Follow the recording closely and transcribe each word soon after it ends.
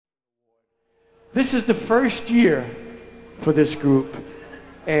This is the first year for this group,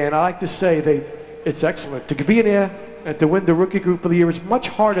 and I like to say it's excellent. To be in there and to win the Rookie Group of the Year is much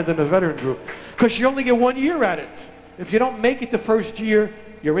harder than the Veteran Group, because you only get 1 year at it. If you don't make it the first year,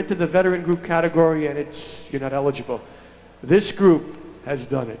 you're into the Veteran Group category, and you're not eligible. This group has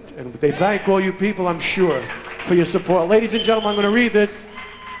done it, and they thank all you people, I'm sure, for your support. Ladies and gentlemen, I'm going to read this.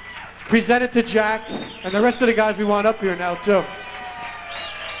 Present it to Jack, and the rest of the guys we want up here now, too.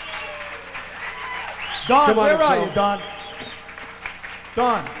 Don, where are you, Don?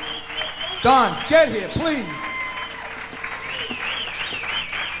 Don. Don, get here, please.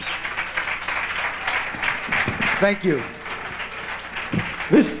 Thank you.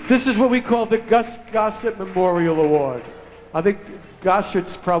 This is what we call the Gus Gossett Memorial Award. I think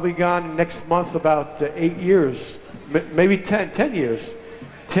Gossett's probably gone next month about 8 years, maybe 10 years.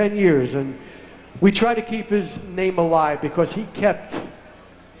 10 years, and we try to keep his name alive because he kept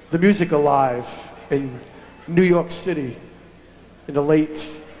the music alive in New York City in the late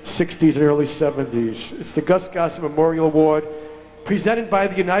 60s and early 70s. It's the Gus Gossett Memorial Award, presented by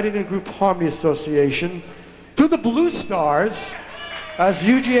the United and Group Harmony Association to the Blue Stars as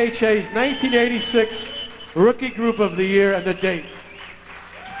UGHA's 1986 Rookie Group of the Year, and the date.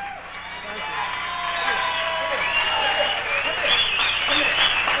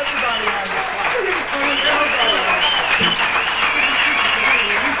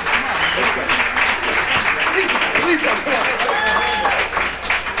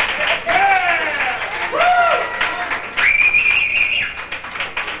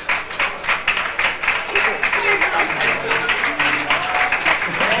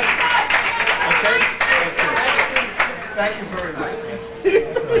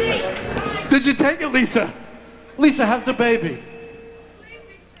 Did you take it, Lisa? Lisa, how's the baby?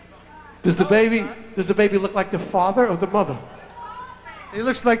 Does the baby look like the father or the mother? He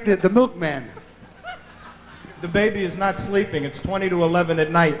looks like the milkman. The baby is not sleeping. It's 20 to 11 at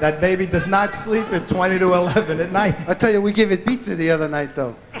night. That baby does not sleep at 20 to 11 at night. I tell you, we gave it pizza the other night,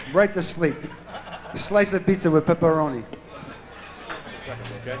 though. Right to sleep. A slice of pizza with pepperoni.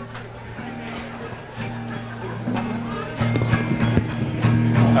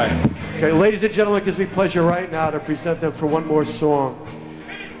 Okay, ladies and gentlemen, it gives me pleasure right now to present them for one more song.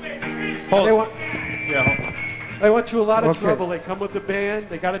 They went through a lot of trouble. They come with the band.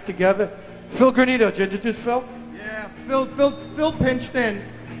 They got it together. Phil Granito, did you introduce Phil? Yeah, Phil pinched in.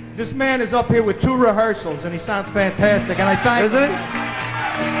 This man is up here with 2 rehearsals, and he sounds fantastic, and I thank him. Isn't it?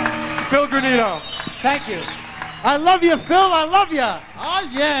 Phil Granito. Thank you. I love you, Phil. I love you. Oh,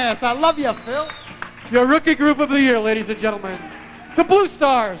 yes. I love you, Phil. Your Rookie Group of the Year, ladies and gentlemen. The Blue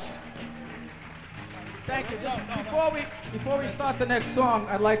Stars. Thank you. Just before we start the next song,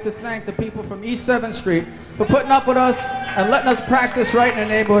 I'd like to thank the people from East 7th Street for putting up with us and letting us practice right in the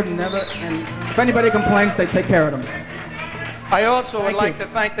neighborhood, and if anybody complains, they take care of them. I also would like to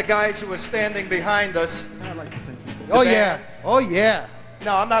thank the guys who are standing behind us. I'd like to thank you. Oh, yeah. Oh, yeah.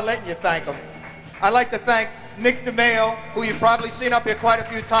 No, I'm not letting you thank them. I'd like to thank Nick DeMeo, who you've probably seen up here quite a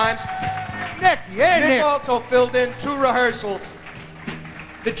few times. Nick, yeah, Nick also filled in 2 rehearsals.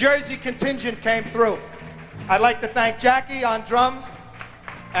 The Jersey contingent came through. I'd like to thank Jackie on drums,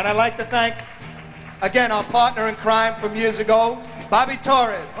 and I'd like to thank, again, our partner in crime from years ago, Bobby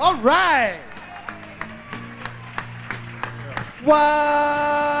Torres. All right.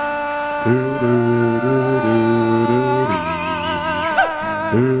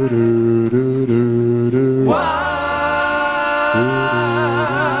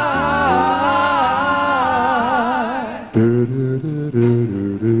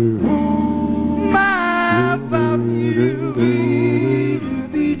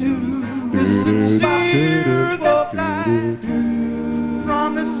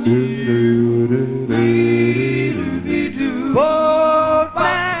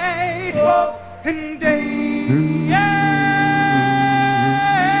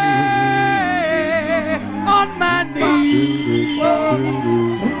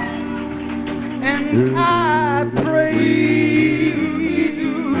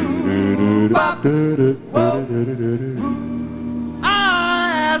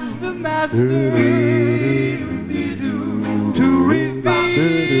 I ask the master to reveal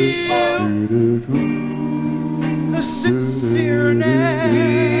the sincereness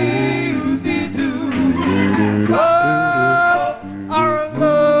of our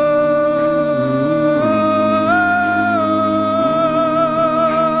love.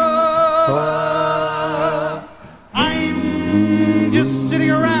 I'm just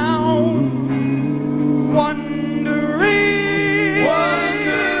sitting around wondering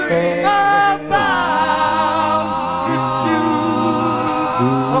about this new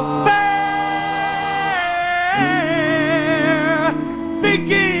affair.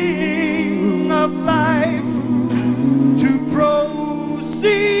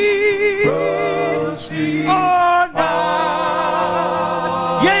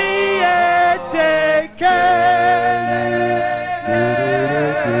 Yeah, take care.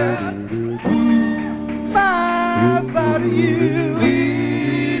 My vow to you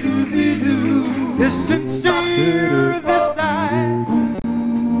is sincere. This I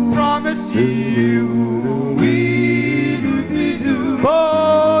promise you.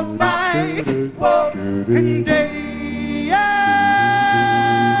 Both night and day.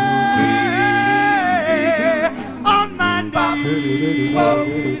 On my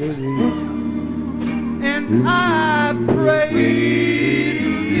knees, and I pray.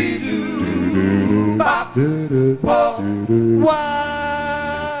 Why?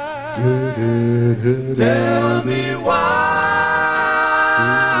 Tell me why.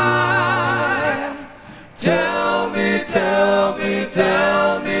 Tell me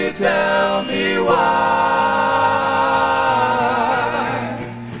why.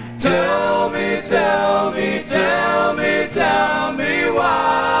 Tell me why.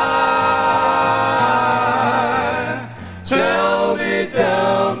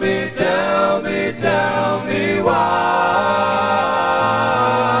 Tell me why.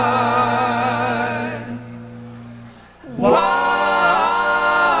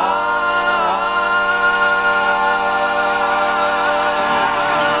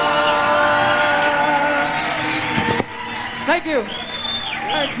 Thank you.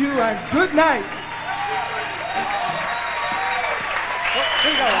 Thank you and good night.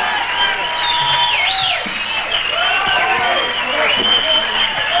 Here you go.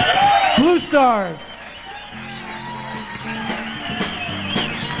 Blue Stars.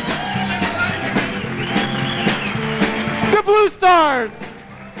 The Blue Stars.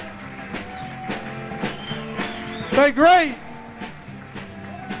 They're great.